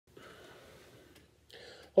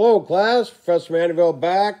Hello, class. Professor Mandeville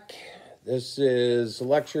back. This is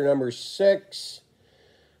lecture number 6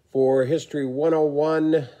 for History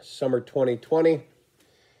 101, summer 2020.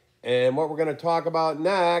 And what we're going to talk about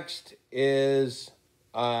next is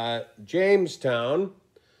Jamestown,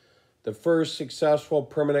 the first successful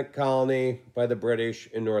permanent colony by the British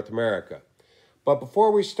in North America. But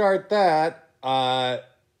before we start that,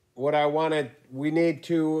 we need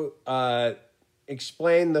to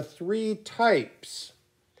explain the 3 types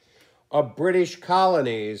of British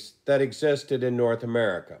colonies that existed in North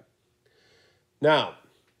America. Now,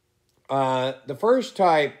 the first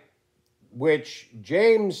type, which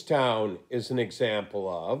Jamestown is an example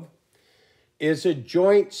of, is a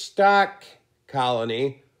joint stock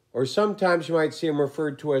colony, or sometimes you might see them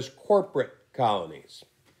referred to as corporate colonies.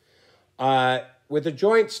 With a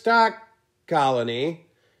joint stock colony,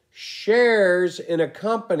 shares in a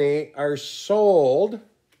company are sold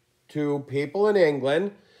to people in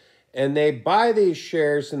England, and they buy these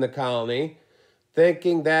shares in the colony,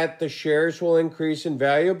 thinking that the shares will increase in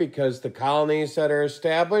value because the colonies that are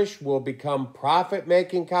established will become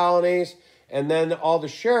profit-making colonies, and then all the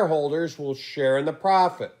shareholders will share in the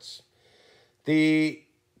profits. The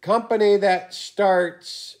company that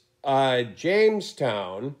starts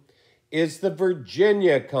Jamestown is the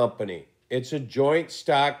Virginia Company. It's a joint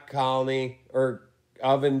stock colony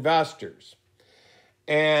of investors.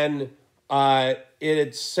 And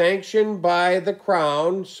it's sanctioned by the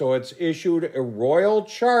Crown, so it's issued a royal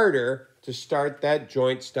charter to start that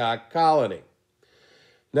joint stock colony.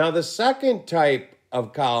 Now, the second type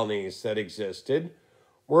of colonies that existed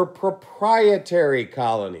were proprietary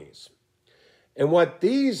colonies. And what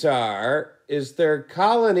these are is they're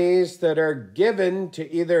colonies that are given to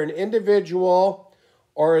either an individual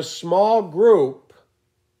or a small group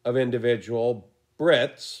of individual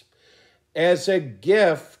Brits as a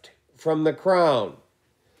gift from the Crown.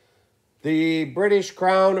 The British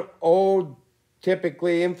Crown owed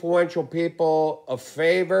typically influential people a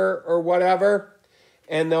favor or whatever,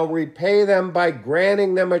 and they'll repay them by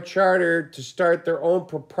granting them a charter to start their own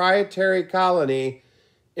proprietary colony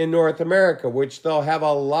in North America, which they'll have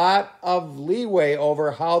a lot of leeway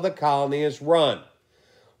over how the colony is run.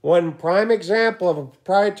 One prime example of a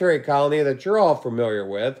proprietary colony that you're all familiar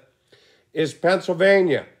with is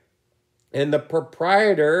Pennsylvania. And the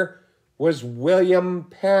proprietor was William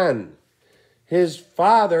Penn. His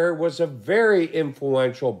father was a very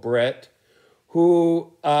influential Brit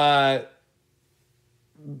who the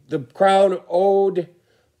Crown owed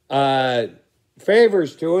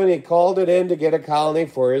favors to, and he called it in to get a colony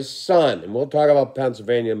for his son. And we'll talk about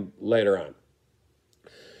Pennsylvania later on.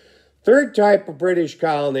 Third type of British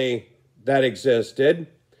colony that existed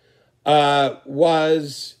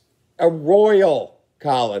was a royal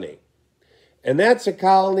colony. And that's a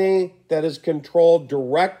colony that is controlled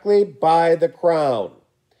directly by the Crown.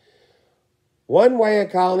 One way a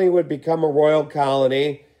colony would become a royal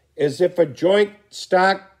colony is if a joint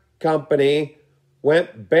stock company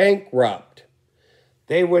went bankrupt.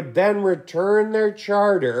 They would then return their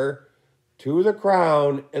charter to the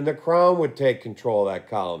Crown, and the Crown would take control of that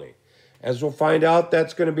colony. As we'll find out,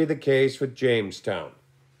 that's going to be the case with Jamestown.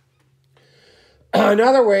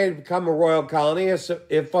 Another way to become a royal colony is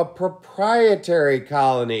if a proprietary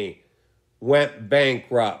colony went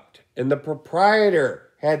bankrupt and the proprietor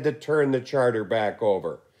had to turn the charter back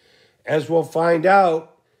over. As we'll find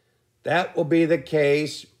out, that will be the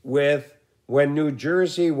case with when New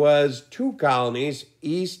Jersey was 2 colonies,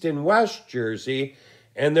 East and West Jersey,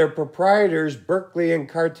 and their proprietors, Berkeley and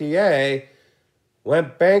Cartier,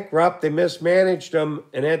 went bankrupt. They mismanaged them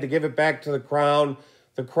and had to give it back to the Crown.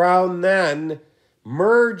 The Crown then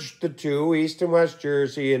merged the 2, East and West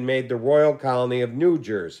Jersey, and made the royal colony of New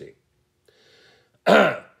Jersey.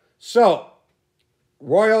 So,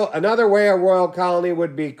 another way a royal colony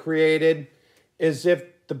would be created is if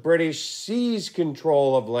the British seized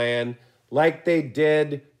control of land like they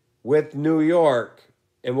did with New York.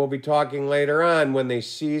 And we'll be talking later on when they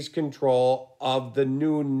seized control of the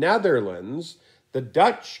New Netherlands, the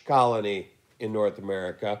Dutch colony in North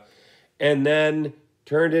America, and then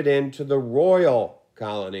turned it into the royal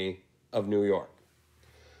colony of New York.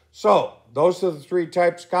 So, those are the 3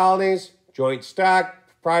 types of colonies: joint stock,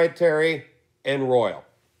 proprietary, and royal.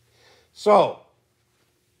 So,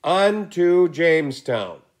 on to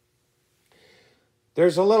Jamestown.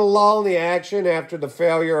 There's a little lull in the action after the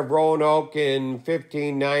failure of Roanoke in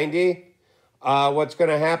 1590. What's going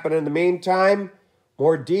to happen in the meantime?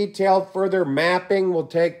 More detailed further mapping will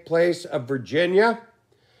take place of Virginia.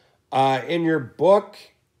 In your book,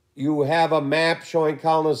 you have a map showing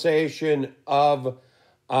colonization of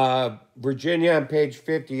Virginia on page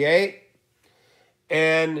 58.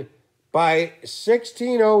 And by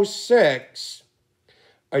 1606,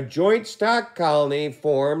 a joint stock colony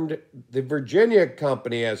formed, the Virginia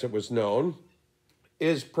Company as it was known,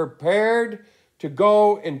 is prepared to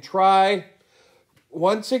go and try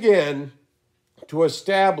once again to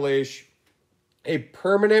establish a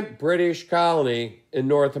permanent British colony in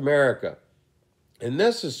North America. And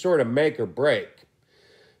this is sort of make or break.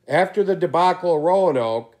 After the debacle of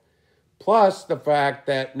Roanoke, plus the fact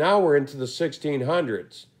that now we're into the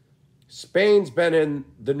 1600s, Spain's been in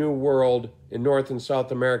the New World in North and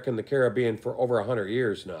South America and the Caribbean for over 100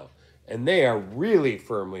 years now. And they are really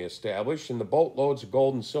firmly established, and the boatloads of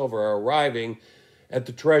gold and silver are arriving at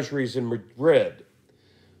the treasuries in Madrid.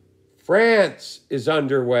 France is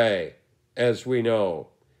underway, as we know,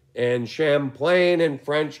 and Champlain and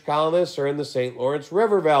French colonists are in the St. Lawrence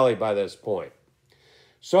River Valley by this point.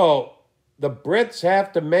 So the Brits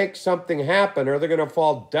have to make something happen or they're going to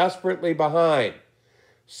fall desperately behind.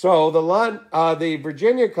 So the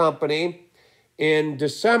Virginia Company in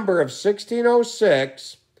December of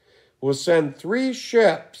 1606 will send 3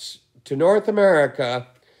 ships to North America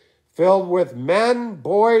filled with men,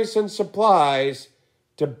 boys, and supplies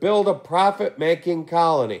to build a profit-making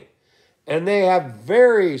colony. And they have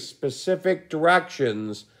very specific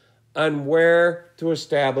directions on where to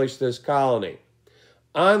establish this colony.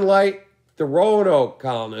 Unlike the Roanoke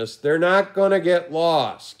colonists, they're not going to get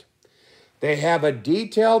lost. They have a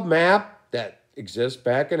detailed map that exists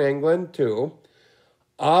back in England too,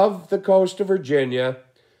 of the coast of Virginia.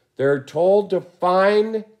 They're told to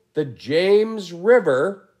find the James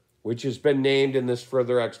River, which has been named in this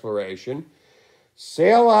further exploration,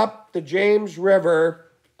 sail up the James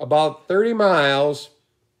River about 30 miles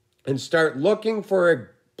and start looking for a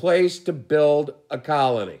place to build a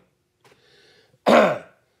colony.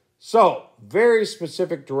 So, very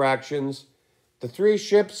specific directions. The 3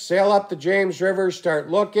 ships sail up the James River, start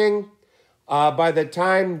looking. By the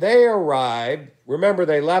time they arrive, remember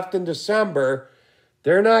they left in December,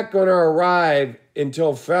 they're not going to arrive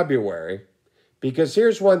until February. Because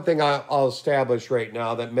here's one thing I'll establish right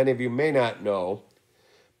now that many of you may not know.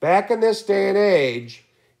 Back in this day and age,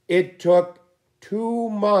 it took 2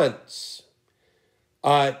 months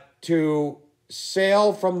to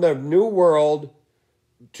sail from the New World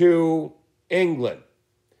to England.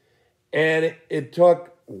 And it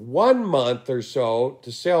took 1 month or so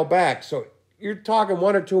to sail back. So you're talking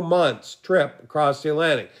 1 or 2 months trip across the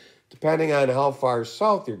Atlantic, depending on how far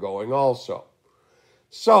south you're going also.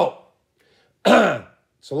 So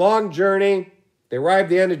it's a long journey. They arrive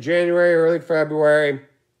the end of January, early February,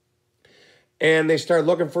 and they start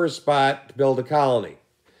looking for a spot to build a colony.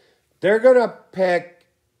 They're going to pick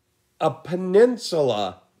a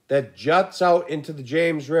peninsula that juts out into the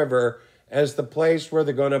James River as the place where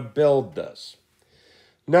they're going to build this.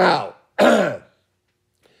 Now, the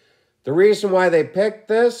reason why they picked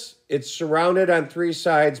this, it's surrounded on 3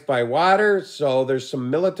 sides by water, so there's some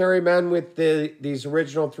military men with these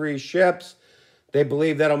original 3 ships. They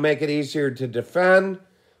believe that'll make it easier to defend.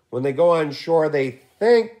 When they go on shore, they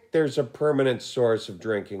think there's a permanent source of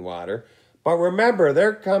drinking water. But remember,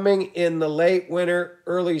 they're coming in the late winter,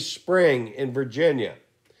 early spring in Virginia.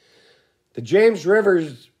 The James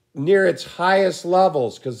River's near its highest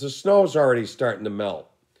levels because the snow's already starting to melt.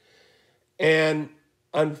 And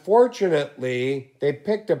unfortunately, they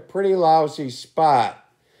picked a pretty lousy spot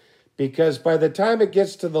because by the time it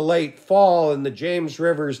gets to the late fall and the James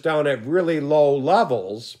River's down at really low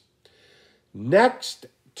levels, next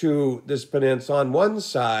to this peninsula on one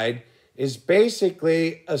side is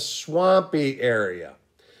basically a swampy area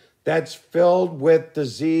that's filled with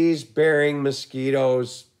disease-bearing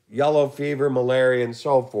mosquitoes, yellow fever, malaria, and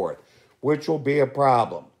so forth, which will be a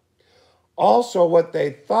problem. Also, what they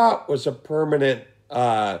thought was a permanent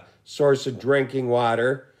source of drinking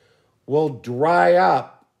water will dry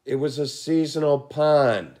up. It was a seasonal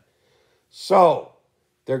pond. So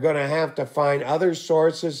they're going to have to find other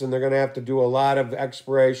sources, and they're going to have to do a lot of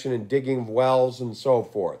exploration and digging of wells and so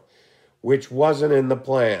forth, which wasn't in the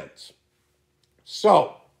plans.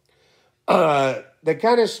 So they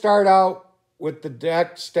kind of start out with the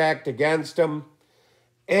deck stacked against them.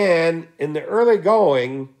 And in the early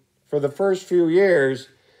going, for the first few years,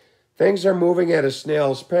 things are moving at a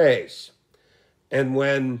snail's pace. And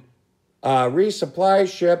when resupply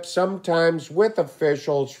ships, sometimes with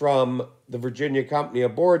officials from the Virginia Company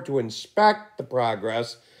aboard to inspect the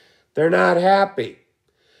progress, they're not happy.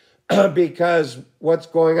 Because what's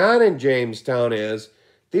going on in Jamestown is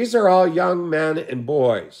these are all young men and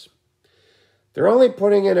boys. They're only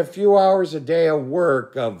putting in a few hours a day of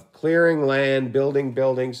work of clearing land, building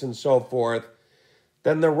buildings, and so forth.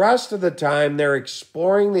 Then the rest of the time, they're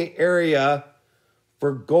exploring the area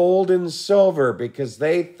for gold and silver because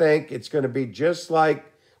they think it's going to be just like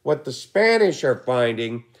what the Spanish are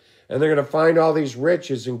finding, and they're going to find all these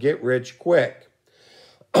riches and get rich quick.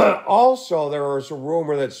 Also, there was a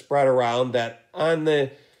rumor that spread around that on the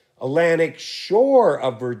Atlantic shore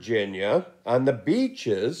of Virginia, on the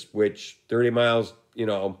beaches, which 30 miles,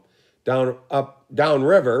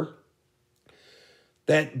 downriver,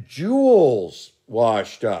 that jewels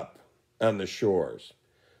washed up on the shores.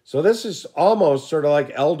 So this is almost sort of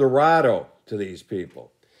like El Dorado to these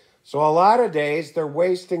people. So a lot of days, they're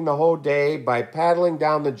wasting the whole day by paddling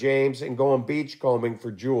down the James and going beachcombing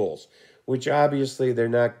for jewels, which obviously they're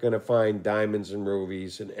not going to find diamonds and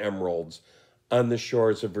rubies and emeralds on the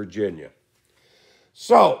shores of Virginia.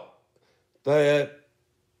 So the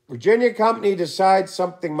Virginia company decides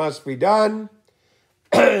something must be done,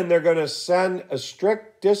 and they're going to send a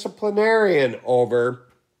strict disciplinarian over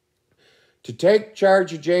to take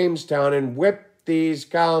charge of Jamestown and whip these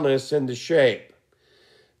colonists into shape.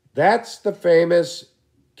 That's the famous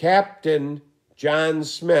Captain John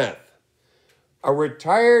Smith, a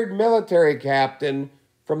retired military captain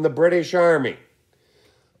from the British Army.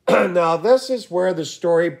 Now, this is where the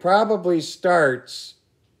story probably starts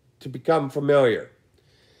to become familiar.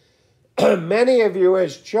 Many of you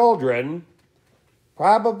as children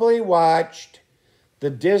probably watched the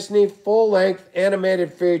Disney full-length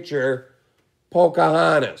animated feature,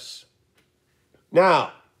 Pocahontas.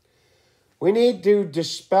 Now, we need to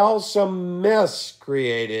dispel some myths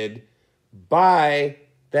created by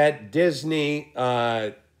that Disney,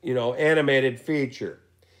 animated feature.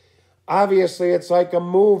 Obviously, it's like a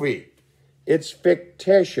movie. It's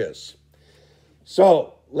fictitious.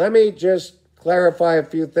 So let me just clarify a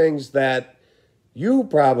few things that you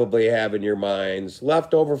probably have in your minds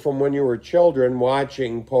left over from when you were children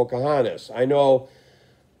watching Pocahontas. I know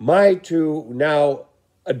my two now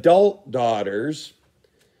adult daughters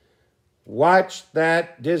watched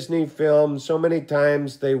that Disney film so many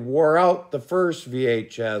times they wore out the first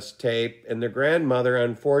VHS tape, and their grandmother,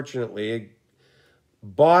 unfortunately,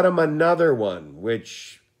 bought them another one,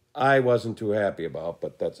 which I wasn't too happy about,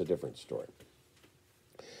 but that's a different story.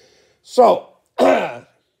 So,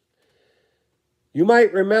 you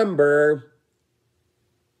might remember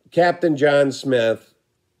Captain John Smith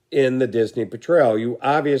in the Disney portrayal. You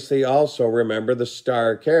obviously also remember the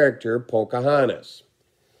star character, Pocahontas.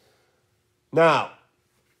 Now,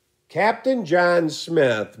 Captain John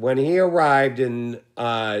Smith, when he arrived in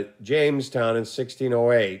Jamestown in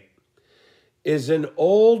 1608, is an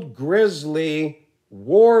old grizzly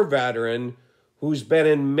war veteran who's been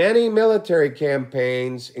in many military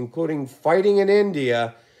campaigns, including fighting in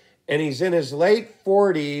India, and he's in his late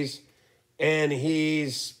 40s, and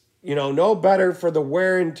he's, no better for the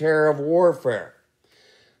wear and tear of warfare.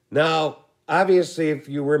 Now, obviously, if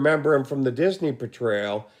you remember him from the Disney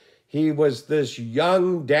portrayal, he was this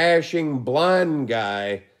young, dashing, blonde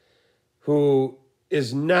guy who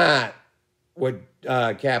is not what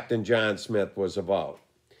Captain John Smith was about.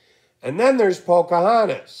 And then there's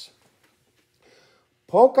Pocahontas.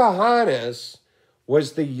 Pocahontas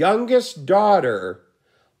was the youngest daughter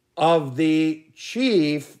of the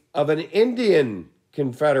chief of an Indian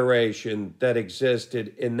confederation that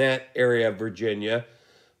existed in that area of Virginia,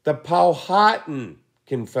 the Powhatan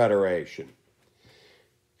Confederation.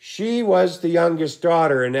 She was the youngest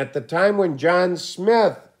daughter, and at the time when John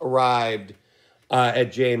Smith arrived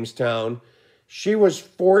at Jamestown, she was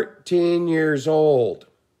 14 years old.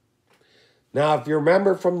 Now, if you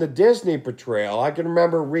remember from the Disney portrayal, I can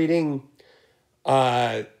remember reading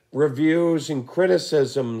reviews and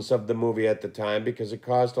criticisms of the movie at the time because it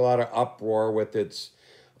caused a lot of uproar with its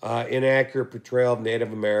inaccurate portrayal of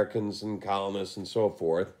Native Americans and colonists and so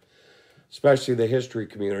forth. Especially the history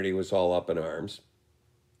community was all up in arms.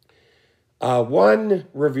 One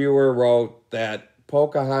reviewer wrote that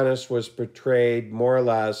Pocahontas was portrayed more or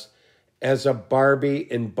less as a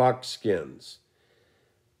Barbie in buckskins.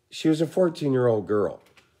 She was a 14-year-old girl.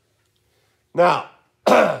 Now,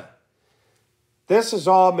 this is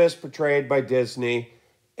all misportrayed by Disney,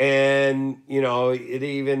 and,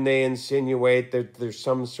 they insinuate that there's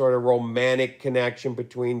some sort of romantic connection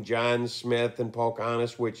between John Smith and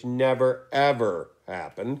Pocahontas, which never, ever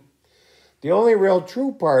happened. The only real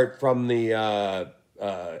true part from the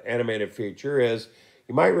animated feature is,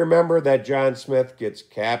 you might remember that John Smith gets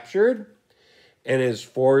captured and is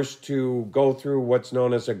forced to go through what's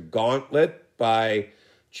known as a gauntlet by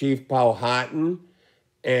Chief Powhatan,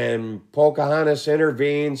 and Pocahontas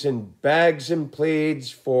intervenes and begs and pleads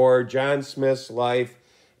for John Smith's life,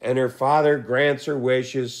 and her father grants her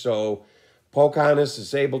wishes, so Pocahontas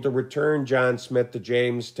is able to return John Smith to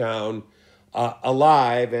Jamestown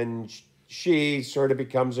alive, and she sort of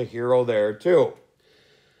becomes a hero there too.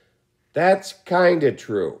 That's kind of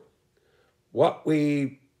true. What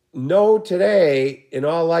we know today, in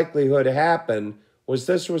all likelihood, happened was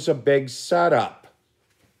this was a big setup.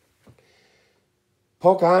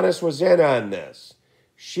 Pocahontas was in on this.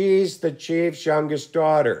 She's the chief's youngest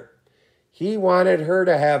daughter. He wanted her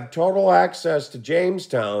to have total access to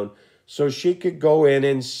Jamestown so she could go in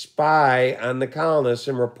and spy on the colonists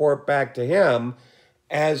and report back to him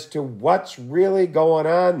as to what's really going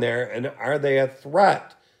on there and are they a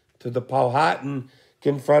threat to the Powhatan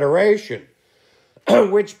Confederation,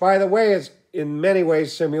 which, by the way, is in many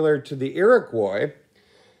ways similar to the Iroquois.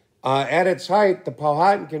 At its height, the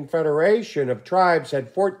Powhatan Confederation of tribes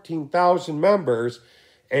had 14,000 members,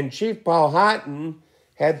 and Chief Powhatan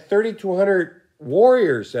had 3,200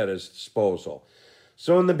 warriors at his disposal.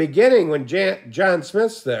 So in the beginning, when John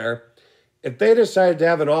Smith's there, if they decided to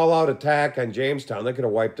have an all-out attack on Jamestown, they could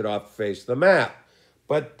have wiped it off the face of the map.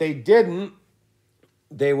 But they didn't.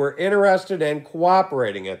 They were interested in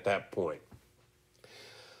cooperating at that point.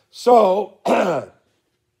 So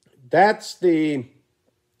that's the,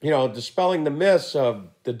 dispelling the myths of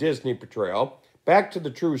the Disney portrayal. Back to the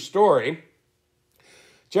true story.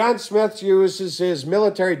 John Smith uses his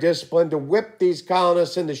military discipline to whip these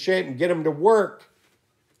colonists into shape and get them to work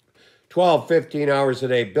 12, 15 hours a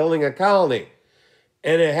day building a colony.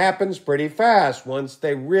 And it happens pretty fast once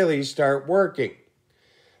they really start working.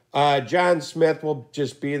 John Smith will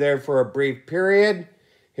just be there for a brief period.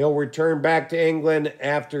 He'll return back to England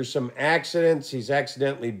after some accidents. He's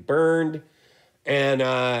accidentally burned,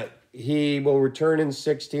 and he will return in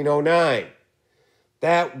 1609.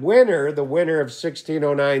 That winter, the winter of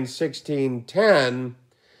 1609-1610,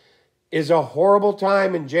 is a horrible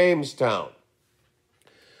time in Jamestown.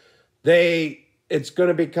 It's going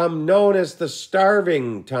to become known as the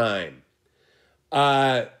starving time.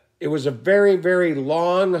 It was a very, very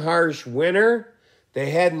long, harsh winter. They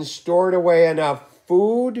hadn't stored away enough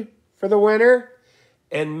food for the winter,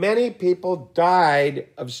 and many people died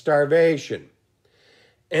of starvation.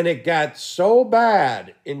 And it got so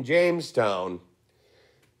bad in Jamestown,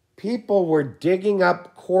 people were digging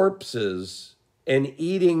up corpses and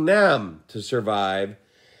eating them to survive.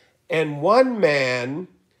 And one man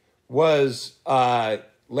was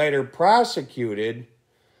later prosecuted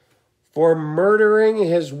for murdering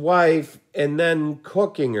his wife and then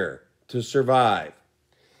cooking her to survive.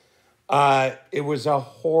 It was a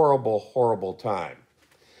horrible, horrible time.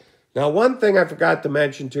 Now, one thing I forgot to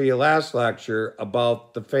mention to you last lecture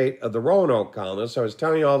about the fate of the Roanoke colonists, I was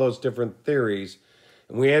telling you all those different theories,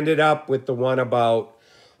 and we ended up with the one about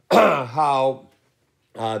how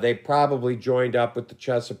they probably joined up with the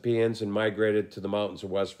Chesapeakeans and migrated to the mountains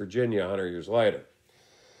of West Virginia 100 years later.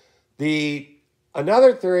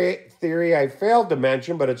 Another theory I failed to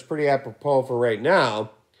mention, but it's pretty apropos for right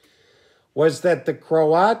now, was that the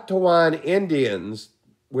Croatoan Indians,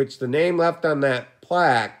 which the name left on that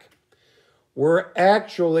plaque, were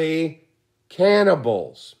actually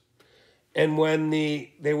cannibals. And when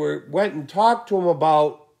they went and talked to them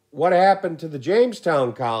about what happened to the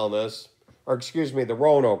Jamestown colonists, the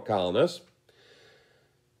Roanoke colonists,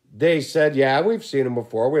 they said, yeah, we've seen them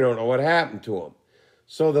before. We don't know what happened to them.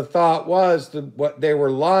 So the thought was that what they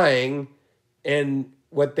were lying, and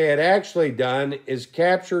what they had actually done is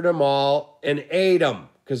captured them all and ate them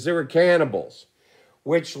because they were cannibals,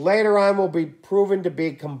 which later on will be proven to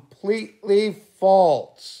be completely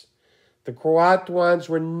false. The Croatoans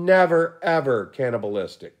were never, ever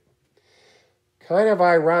cannibalistic. Kind of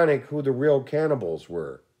ironic who the real cannibals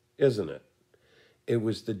were, isn't it? It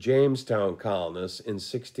was the Jamestown colonists in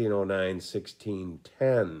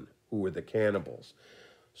 1609-1610 who were the cannibals.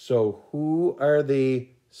 So who are the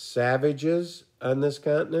savages on this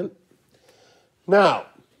continent? Now,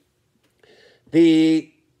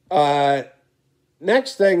 the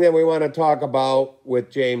next thing that we want to talk about with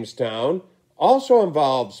Jamestown also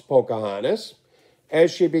involves Pocahontas.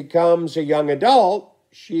 As she becomes a young adult,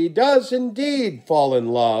 she does indeed fall in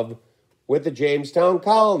love with the Jamestown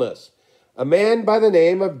colonists, a man by the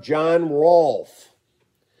name of John Rolfe.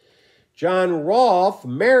 John Rolfe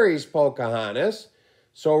marries Pocahontas.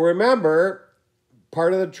 So remember,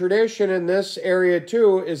 part of the tradition in this area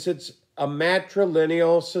too is it's a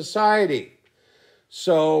matrilineal society.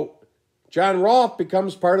 So John Rolfe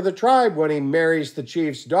becomes part of the tribe when he marries the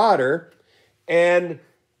chief's daughter, and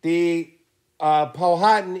the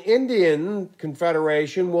Powhatan Indian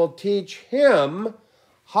Confederation will teach him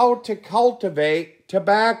how to cultivate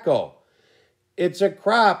tobacco. It's a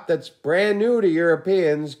crop that's brand new to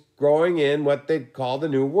Europeans growing in what they'd call the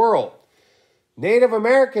New World. Native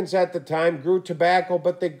Americans at the time grew tobacco,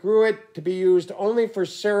 but they grew it to be used only for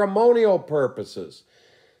ceremonial purposes.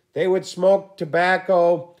 They would smoke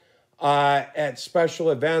tobacco at special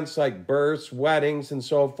events like births, weddings, and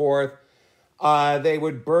so forth. They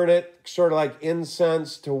would burn it sort of like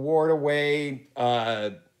incense to ward away,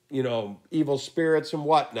 evil spirits and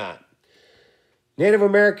whatnot. Native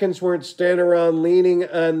Americans weren't standing around leaning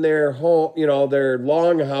on their home, their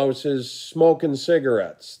longhouses smoking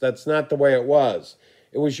cigarettes. That's not the way it was.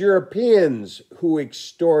 It was Europeans who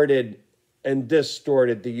extorted and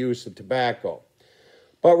distorted the use of tobacco.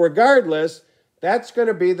 But regardless, that's going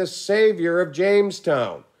to be the savior of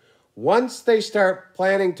Jamestown. Once they start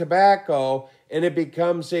planting tobacco and it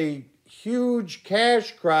becomes a huge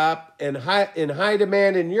cash crop and in high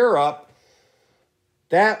demand in Europe,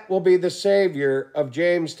 that will be the savior of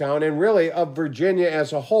Jamestown and really of Virginia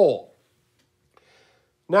as a whole.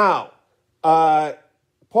 Now,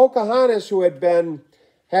 Pocahontas, who had been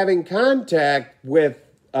having contact with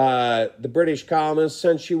the British colonists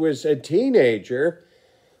since she was a teenager,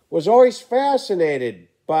 was always fascinated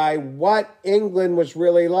by what England was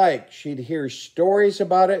really like. She'd hear stories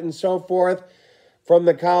about it and so forth from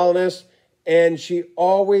the colonists, and she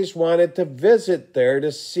always wanted to visit there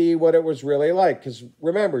to see what it was really like. Because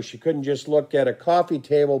remember, she couldn't just look at a coffee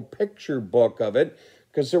table picture book of it,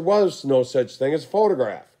 because there was no such thing as a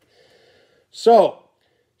photograph. So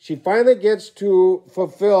she finally gets to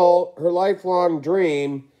fulfill her lifelong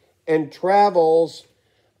dream and travels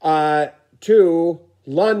to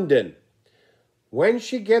London. When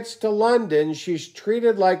she gets to London, she's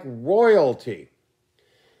treated like royalty.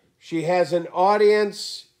 She has an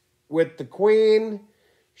audience with the Queen.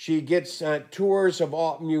 She gets tours of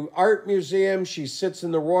art museums. She sits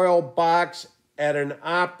in the royal box at an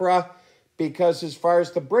opera because as far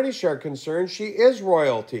as the British are concerned, she is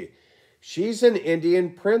royalty. She's an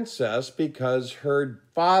Indian princess because her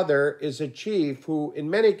father is a chief who, in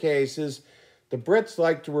many cases, the Brits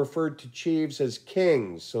like to refer to chiefs as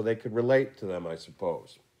kings so they could relate to them, I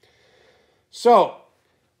suppose. So,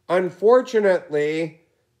 unfortunately,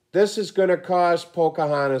 this is going to cost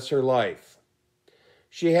Pocahontas her life.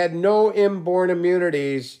 She had no inborn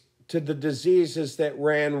immunities to the diseases that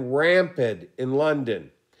ran rampant in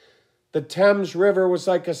London. The Thames River was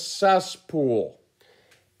like a cesspool,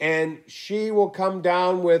 and she will come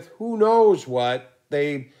down with who knows what.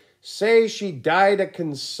 They say she died of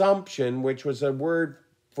consumption, which was a word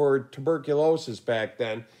for tuberculosis back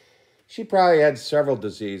then. She probably had several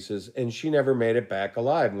diseases, and she never made it back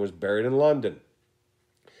alive and was buried in London.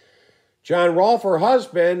 John Rolfe, her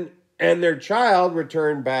husband, and their child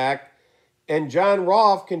returned back, and John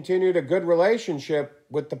Rolfe continued a good relationship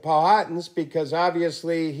with the Powhatans because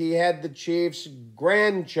obviously he had the chief's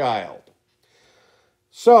grandchild.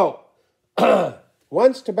 So,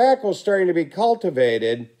 once tobacco is starting to be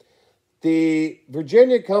cultivated, the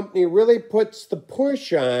Virginia Company really puts the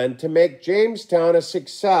push on to make Jamestown a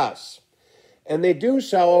success. And they do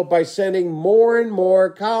so by sending more and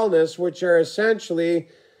more colonists, which are essentially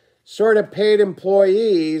sort of paid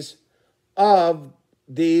employees of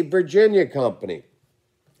the Virginia Company.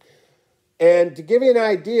 And to give you an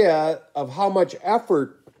idea of how much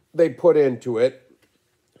effort they put into it,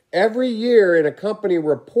 every year in a company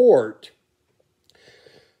report,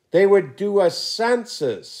 they would do a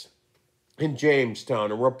census in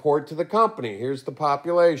Jamestown and report to the company. Here's the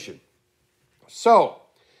population. So,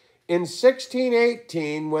 in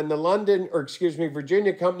 1618, when the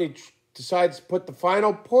Virginia Company decides to put the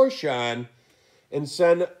final push on and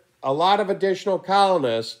send a lot of additional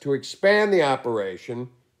colonists to expand the operation,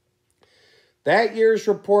 that year's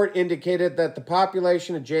report indicated that the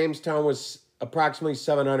population of Jamestown was approximately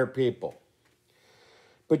 700 people.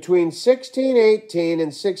 Between 1618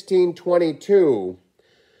 and 1622,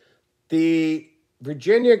 the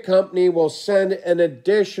Virginia Company will send an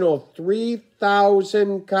additional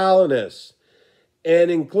 3,000 colonists,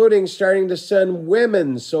 and including starting to send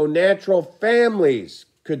women so natural families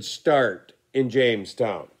could start in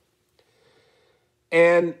Jamestown.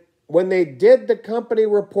 And when they did the company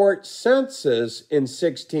report census in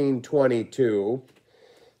 1622,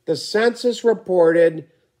 the census reported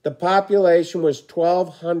the population was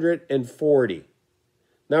 1,240.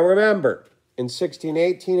 Now remember, in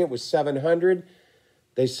 1618 it was 700.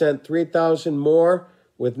 They sent 3,000 more.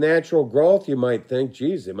 With natural growth, you might think,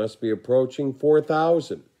 geez, they must be approaching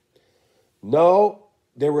 4,000. No,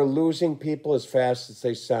 they were losing people as fast as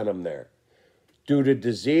they sent them there, due to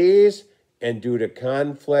disease and due to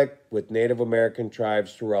conflict with Native American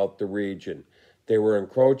tribes throughout the region. They were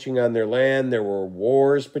encroaching on their land. There were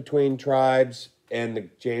wars between tribes and the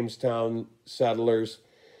Jamestown settlers,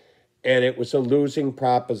 and it was a losing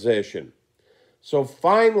proposition. So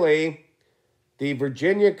finally, the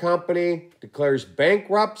Virginia Company declares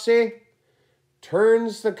bankruptcy,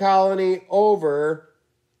 turns the colony over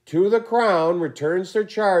to the crown, returns their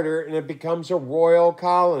charter, and it becomes a royal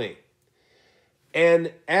colony.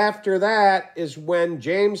 And after that is when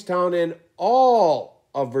Jamestown and all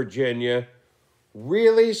of Virginia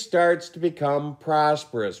really starts to become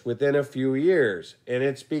prosperous within a few years. And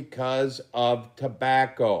it's because of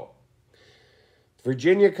tobacco.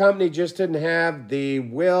 Virginia Company just didn't have the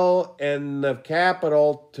will and the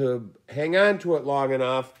capital to hang on to it long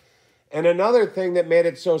enough. And another thing that made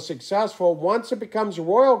it so successful, once it becomes a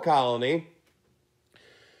royal colony,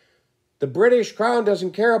 the British Crown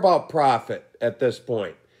doesn't care about profit at this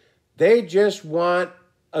point. They just want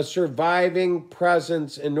a surviving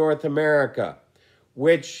presence in North America,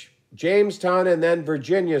 which Jamestown and then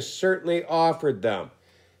Virginia certainly offered them.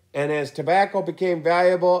 And as tobacco became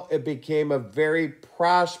valuable, it became a very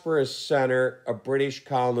prosperous center of British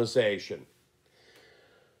colonization.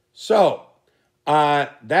 So,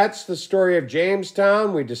 that's the story of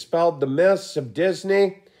Jamestown. We dispelled the myths of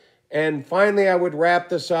Disney. And finally, I would wrap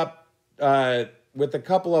this up with a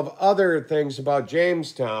couple of other things about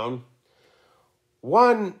Jamestown.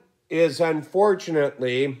 One is,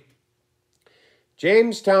 unfortunately,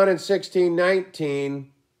 Jamestown in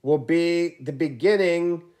 1619 will be the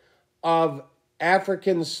beginning of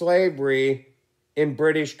African slavery in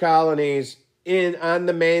British colonies on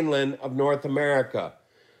the mainland of North America.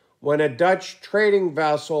 When a Dutch trading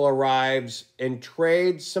vessel arrives and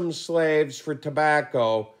trades some slaves for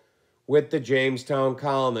tobacco with the Jamestown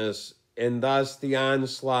colonists, and thus the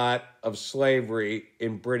onslaught of slavery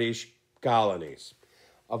in British colonies.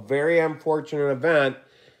 A very unfortunate event,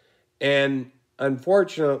 and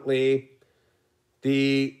unfortunately,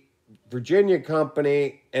 the Virginia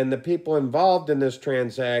Company and the people involved in this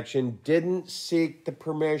transaction didn't seek the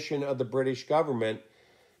permission of the British government,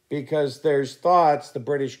 because there's thoughts the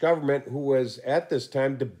British government, who was at this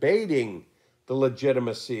time debating the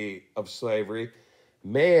legitimacy of slavery,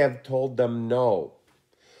 may have told them no.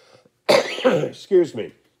 Excuse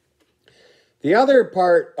me. The other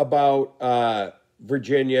part about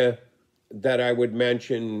Virginia that I would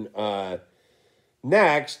mention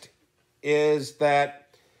next is that,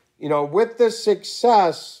 with the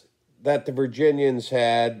success that the Virginians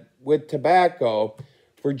had with tobacco,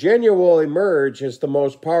 Virginia will emerge as the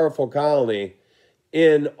most powerful colony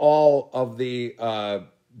in all of the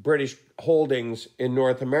British holdings in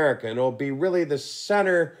North America. And it'll be really the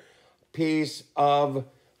centerpiece of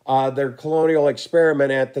their colonial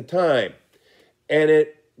experiment at the time. And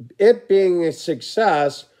it being a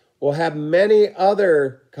success will have many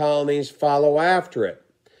other colonies follow after it.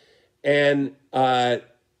 And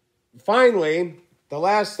finally, the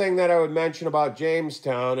last thing that I would mention about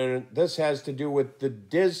Jamestown, and this has to do with the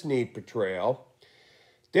Disney portrayal.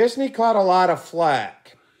 Disney caught a lot of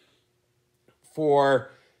flack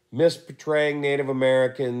for misportraying Native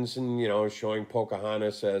Americans and, showing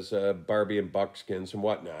Pocahontas as Barbie and buckskins and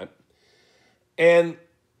whatnot. And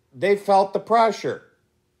they felt the pressure,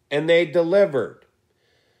 and they delivered.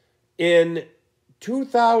 In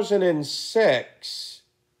 2006,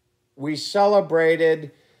 we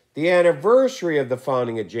celebrated the anniversary of the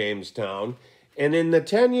founding of Jamestown, and in the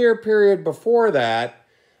 10-year period before that,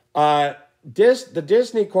 the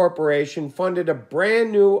Disney Corporation funded a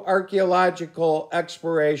brand new archaeological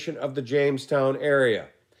exploration of the Jamestown area.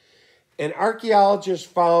 And archaeologists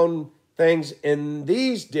found things in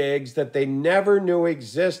these digs that they never knew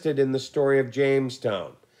existed in the story of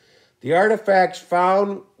Jamestown. The artifacts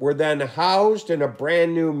found were then housed in a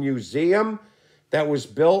brand new museum that was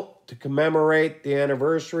built to commemorate the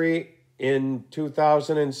anniversary in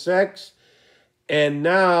 2006. And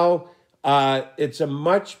now it's a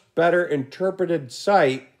much better interpreted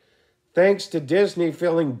site, thanks to Disney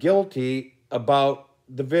feeling guilty about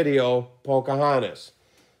the video Pocahontas.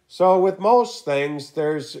 So with most things,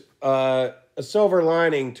 there's a silver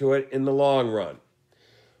lining to it in the long run.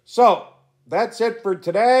 So that's it for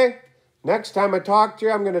today. Next time I talk to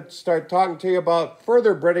you, I'm going to start talking to you about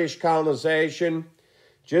further British colonization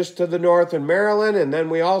just to the north in Maryland. And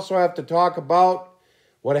then we also have to talk about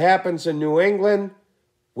what happens in New England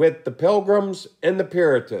with the Pilgrims and the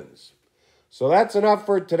Puritans. So that's enough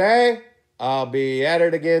for today. I'll be at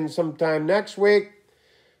it again sometime next week.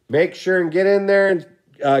 Make sure and get in there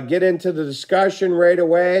and get into the discussion right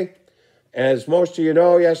away. As most of you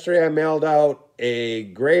know, yesterday I mailed out a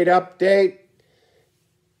grade update.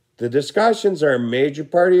 The discussions are a major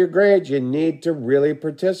part of your grades. You need to really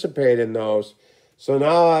participate in those. So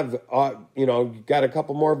now I've got a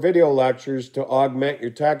couple more video lectures to augment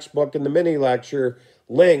your textbook and the mini lecture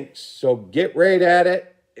links. So get right at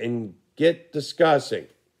it and get discussing.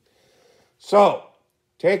 So,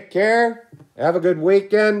 take care. Have a good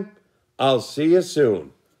weekend. I'll see you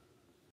soon.